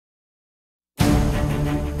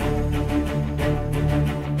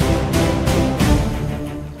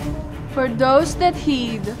For those that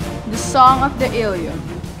heed the song of the Iliad,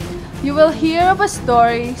 you will hear of a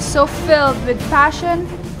story so filled with passion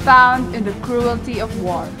found in the cruelty of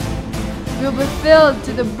war. You will be filled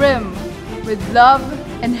to the brim with love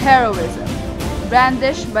and heroism,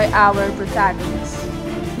 brandished by our protagonists.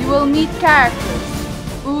 You will meet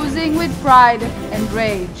characters oozing with pride and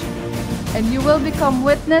rage, and you will become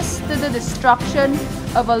witness to the destruction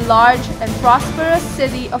of a large and prosperous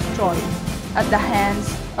city of Troy at the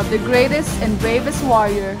hands of the greatest and bravest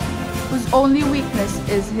warrior whose only weakness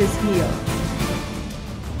is his heel.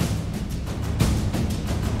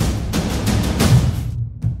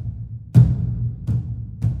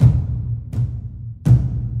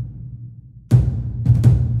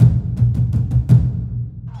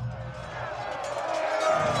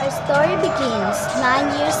 Our story begins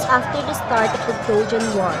 9 years after the start of the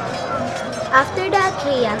Trojan War, after the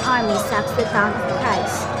Achaean army sacks the town of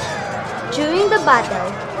Chryse. During the battle,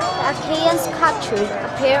 the Achaeans captured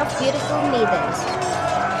a pair of beautiful maidens,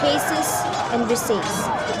 Chrysis and Briseis.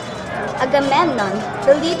 Agamemnon,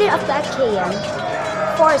 the leader of the Achaean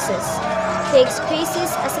forces, takes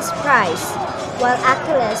Chrysis as his prize, while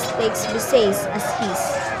Achilles takes Briseis as his.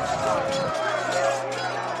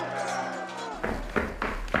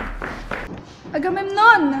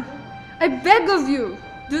 Agamemnon, I beg of you,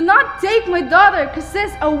 do not take my daughter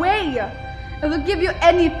Chrysis away. I will give you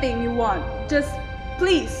anything you want. Just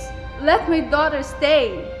please, let my daughter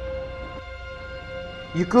stay.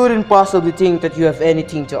 You couldn't possibly think that you have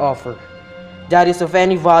anything to offer that is of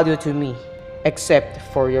any value to me, except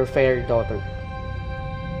for your fair daughter.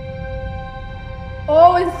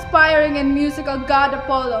 O inspiring and musical god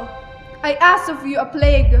Apollo, I ask of you a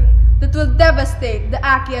plague that will devastate the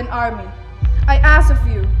Achaean army. I ask of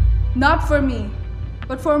you, not for me,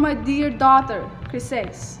 but for my dear daughter,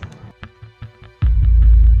 Chryseis.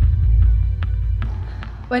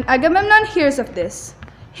 When Agamemnon hears of this,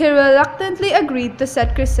 he reluctantly agreed to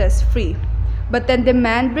set Chryseis free, but then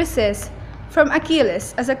demand Briseis from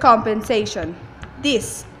Achilles as a compensation.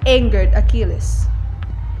 This angered Achilles.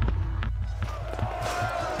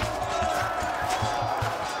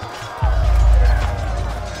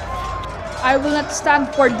 I will not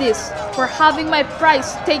stand for this, for having my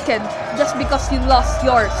prize taken just because you lost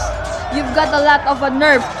yours. You've got a lot of a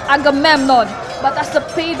nerve, Agamemnon, but as a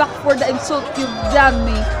payback for the insult you've done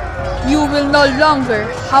me, you will no longer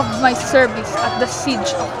have my service at the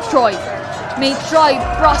siege of Troy. May Troy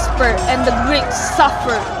prosper and the Greeks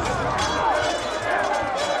suffer.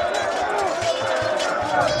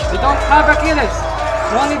 We don't have Achilles.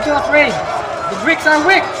 No need to afraid. The Greeks are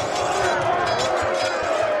weak.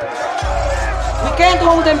 We can't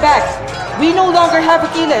hold them back. We no longer have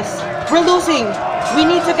Achilles. We're losing. We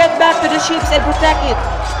need to get back to the ships and protect it.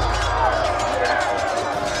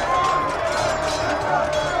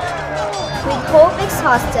 With hope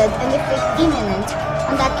exhausted and defeat imminent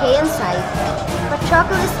on the Achaean side,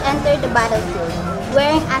 Patroclus entered the battlefield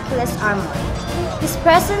wearing Achilles' armor. His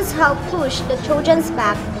presence helped push the Trojans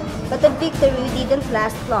back, but the victory didn't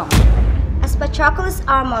last long, as Patroclus'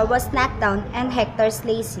 armor was knocked down and Hector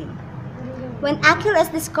slays him. When Achilles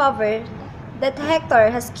discovered that Hector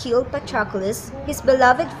has killed Patroclus, his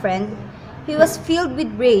beloved friend, he was filled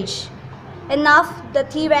with rage, enough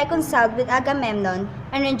that he reconciled with Agamemnon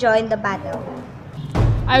and rejoined the battle.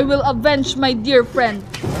 I will avenge my dear friend,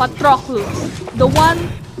 Patroclus. The one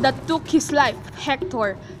that took his life,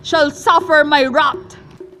 Hector, shall suffer my wrath.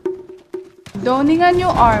 Donning a new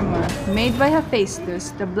armor made by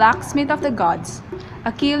Hephaestus, the blacksmith of the gods,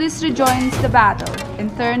 Achilles rejoins the battle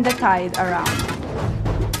and turns the tide around.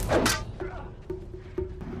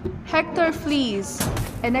 Hector flees,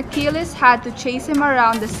 and Achilles had to chase him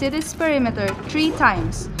around the city's perimeter 3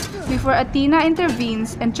 times before Athena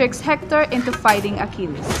intervenes and tricks Hector into fighting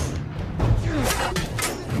Achilles.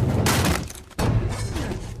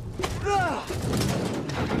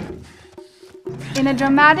 In a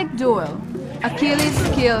dramatic duel, Achilles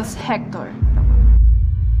kills Hector.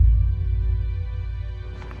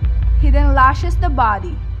 He then lashes the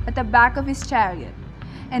body at the back of his chariot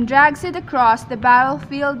and drags it across the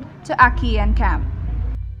battlefield to Achaean camp.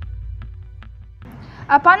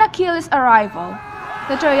 Upon Achilles' arrival,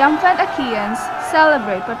 the triumphant Achaeans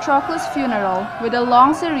celebrate Patroclus' funeral with a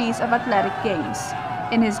long series of athletic games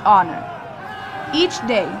in his honor. Each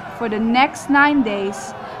day, for the next 9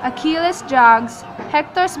 days, Achilles drags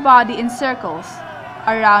Hector's body in circles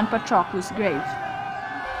around Patroclus' grave.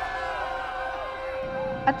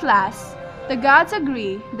 At last, the gods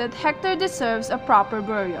agree that Hector deserves a proper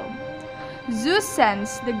burial. Zeus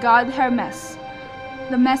sends the god Hermes,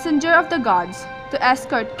 the messenger of the gods, to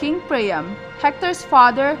escort King Priam, Hector's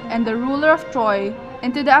father and the ruler of Troy,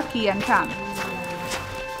 into the Achaean camp.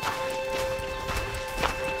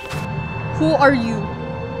 Who are you?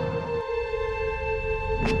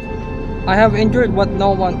 I have endured what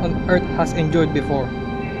no one on earth has endured before.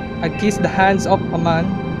 I kissed the hands of a man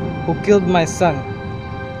who killed my son.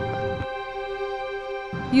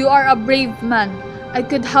 You are a brave man. I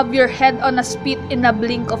could have your head on a spit in a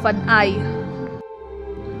blink of an eye.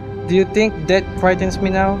 Do you think death frightens me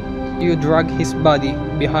now? You drag his body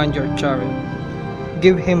behind your chariot.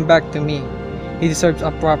 Give him back to me. He deserves a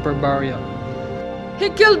proper burial. He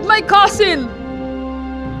killed my cousin!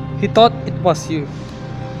 He thought it was you.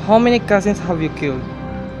 How many cousins have you killed?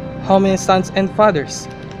 How many sons and fathers?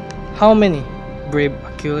 How many, brave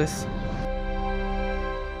Achilles?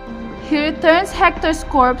 He returns Hector's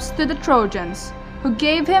corpse to the Trojans, who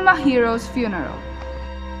gave him a hero's funeral.